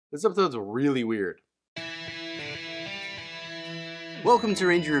This episode's really weird. Welcome to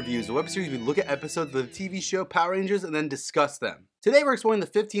Ranger Reviews, a web series we look at episodes of the TV show Power Rangers and then discuss them. Today we're exploring the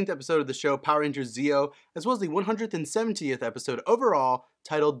 15th episode of the show Power Rangers Zeo, as well as the 170th episode overall,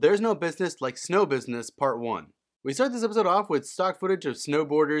 titled There's No Business Like Snow Business Part 1. We start this episode off with stock footage of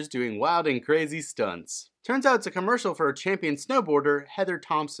snowboarders doing wild and crazy stunts. Turns out it's a commercial for a champion snowboarder, Heather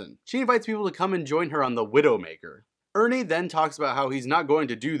Thompson. She invites people to come and join her on the Widowmaker. Ernie then talks about how he's not going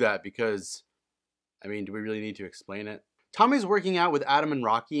to do that because, do we really need to explain it? Tommy's working out with Adam and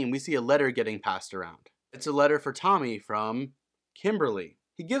Rocky, and we see a letter getting passed around. It's a letter for Tommy from Kimberly.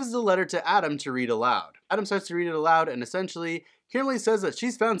 He gives the letter to Adam to read aloud. Adam starts to read it aloud, and essentially, Kimberly says that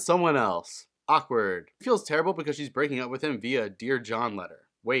she's found someone else. Awkward. He feels terrible because she's breaking up with him via a Dear John letter.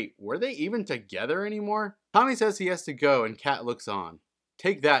 Wait, were they even together anymore? Tommy says he has to go, and Kat looks on.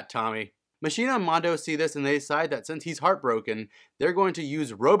 Take that, Tommy. Machina and Mondo see this and they decide that since he's heartbroken, they're going to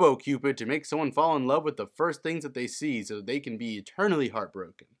use Robo-Cupid to make someone fall in love with the first things that they see so that they can be eternally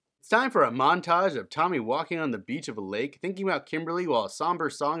heartbroken. It's time for a montage of Tommy walking on the beach of a lake, thinking about Kimberly while a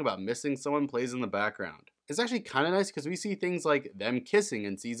somber song about missing someone plays in the background. It's actually kind of nice because we see things like them kissing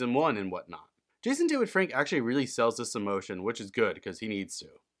in season 1 and whatnot. Jason David Frank actually really sells this emotion, which is good because he needs to.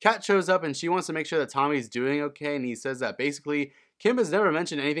 Kat shows up and she wants to make sure that Tommy's doing okay, and he says that basically Kim has never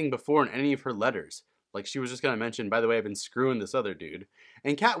mentioned anything before in any of her letters. Like she was just going to mention, by the way, I've been screwing this other dude.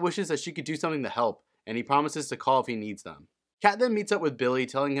 And Kat wishes that she could do something to help, and he promises to call if he needs them. Kat then meets up with Billy,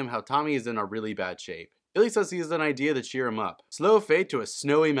 telling him how Tommy is in a really bad shape. Billy says he has an idea to cheer him up. Slow fade to a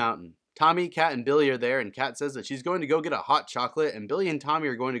snowy mountain. Tommy, Kat, and Billy are there, and Kat says that she's going to go get a hot chocolate, and Billy and Tommy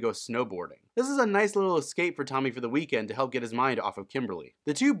are going to go snowboarding. This is a nice little escape for Tommy for the weekend to help get his mind off of Kimberly.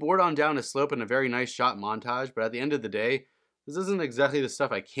 The two board on down a slope in a very nice shot montage, but at the end of the day, this isn't exactly the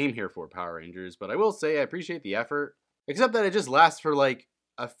stuff I came here for, Power Rangers, but I will say I appreciate the effort. Except that it just lasts for like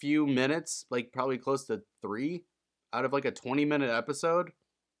a few minutes, like probably close to 3 out of like a 20-minute episode.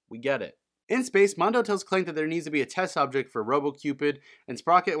 We get it. In space, Mondo tells Clank that there needs to be a test object for Robo-Cupid, and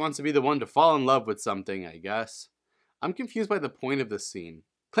Sprocket wants to be the one to fall in love with something, I guess. I'm confused by the point of this scene.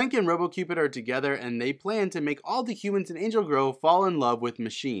 Clank and Robo-Cupid are together, and they plan to make all the humans in Angel Grove fall in love with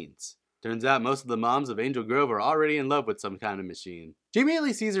machines. Turns out most of the moms of Angel Grove are already in love with some kind of machine. She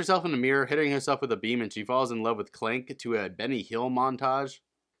immediately sees herself in a mirror, hitting herself with a beam, and she falls in love with Clank to a Benny Hill montage.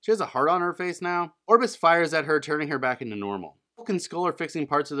 She has a heart on her face now. Orbis fires at her, turning her back into normal. Hulk and Skull are fixing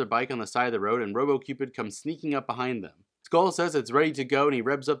parts of their bike on the side of the road, and Robo-Cupid comes sneaking up behind them. Skull says it's ready to go, and he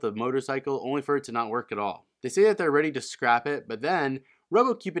revs up the motorcycle, only for it to not work at all. They say that they're ready to scrap it, but then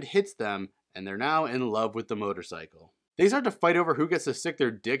Robo-Cupid hits them, and they're now in love with the motorcycle. They start to fight over who gets to stick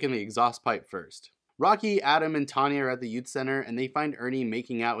their dick in the exhaust pipe first. Rocky, Adam, and Tanya are at the youth center, and they find Ernie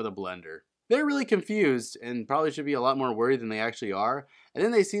making out with a blender. They're really confused, and probably should be a lot more worried than they actually are, and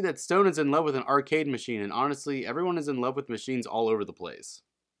then they see that Stone is in love with an arcade machine, and honestly, everyone is in love with machines all over the place.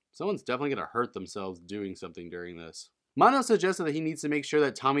 Someone's definitely going to hurt themselves doing something during this. Mono suggests that he needs to make sure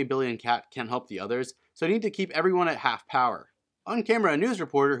that Tommy, Billy, and Kat can't help the others, so they need to keep everyone at half power. On camera, a news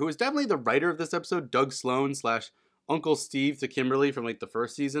reporter, who is definitely the writer of this episode, Doug Sloan / Uncle Steve to Kimberly from like the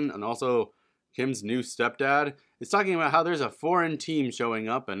first season, and also Kim's new stepdad, is talking about how there's a foreign team showing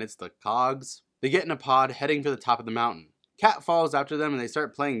up, and it's the Cogs. They get in a pod, heading for the top of the mountain. Kat follows after them, and they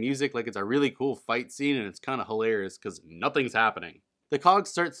start playing music like it's a really cool fight scene, and it's kind of hilarious because nothing's happening. The Cogs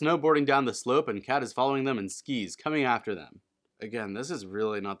start snowboarding down the slope, and Kat is following them in skis, coming after them. Again, this is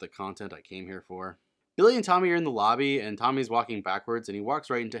really not the content I came here for. Billy and Tommy are in the lobby, and Tommy's walking backwards, and he walks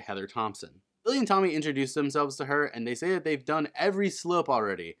right into Heather Thompson. Billy and Tommy introduce themselves to her, and they say that they've done every slope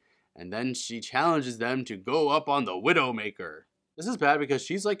already, and then she challenges them to go up on the Widowmaker. This is bad because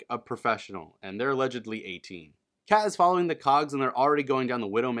she's like a professional, and they're allegedly 18. Kat is following the Cogs, and they're already going down the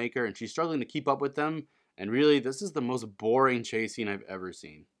Widowmaker, and she's struggling to keep up with them, and really, this is the most boring chase scene I've ever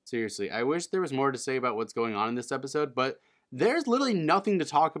seen. Seriously, I wish there was more to say about what's going on in this episode, but there's literally nothing to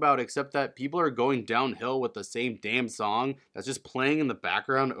talk about except that people are going downhill with the same damn song that's just playing in the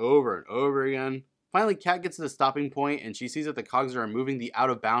background over and over again. Finally, Kat gets to the stopping point, and she sees that the Cogs are removing the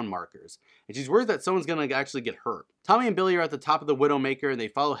out-of-bound markers, and she's worried that someone's gonna actually get hurt. Tommy and Billy are at the top of the Widowmaker, and they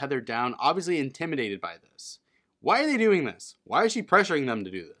follow Heather down, obviously intimidated by this. Why are they doing this? Why is she pressuring them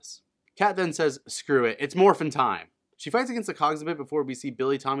to do this? Kat then says, screw it, it's morphin' time. She fights against the Cogs a bit before we see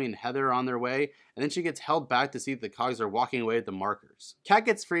Billy, Tommy, and Heather on their way, and then she gets held back to see that the Cogs are walking away with the markers. Kat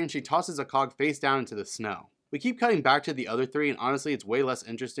gets free, and she tosses a Cog face down into the snow. We keep cutting back to the other three, and honestly, it's way less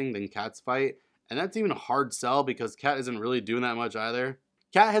interesting than Kat's fight. And that's even a hard sell because Kat isn't really doing that much either.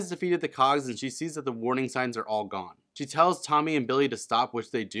 Kat has defeated the Cogs, and she sees that the warning signs are all gone. She tells Tommy and Billy to stop, which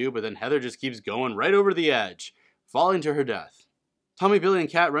they do, but then Heather just keeps going right over the edge, falling to her death. Tommy, Billy, and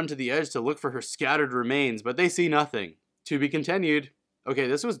Kat run to the edge to look for her scattered remains, but they see nothing. To be continued. Okay,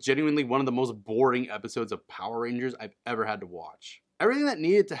 this was genuinely one of the most boring episodes of Power Rangers I've ever had to watch. Everything that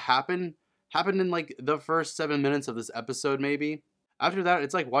needed to happen happened in like the first 7 minutes of this episode maybe. After that,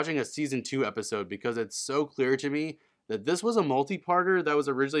 it's like watching a season 2 episode because it's so clear to me that this was a multi-parter that was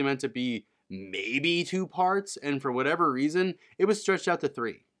originally meant to be maybe 2 parts, and for whatever reason, it was stretched out to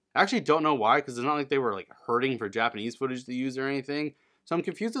 3. I actually don't know why, because it's not like they were like hurting for Japanese footage to use or anything, so I'm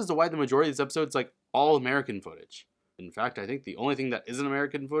confused as to why the majority of this episode is like all American footage. In fact, I think the only thing that isn't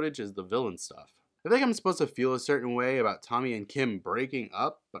American footage is the villain stuff. I think I'm supposed to feel a certain way about Tommy and Kim breaking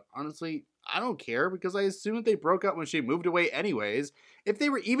up, but honestly, I don't care because I assume that they broke up when she moved away anyways, if they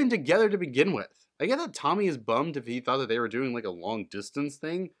were even together to begin with. I get that Tommy is bummed if he thought that they were doing like a long distance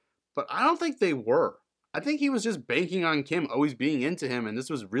thing, but I don't think they were. I think he was just banking on Kim always being into him, and this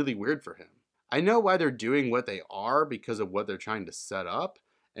was really weird for him. I know why they're doing what they are because of what they're trying to set up,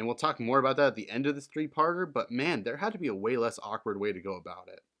 and we'll talk more about that at the end of this 3-parter, but man, there had to be a way less awkward way to go about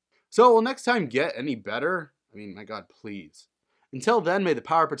it. So will next time get any better? I mean, my God, please. Until then, may the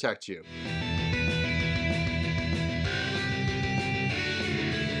power protect you.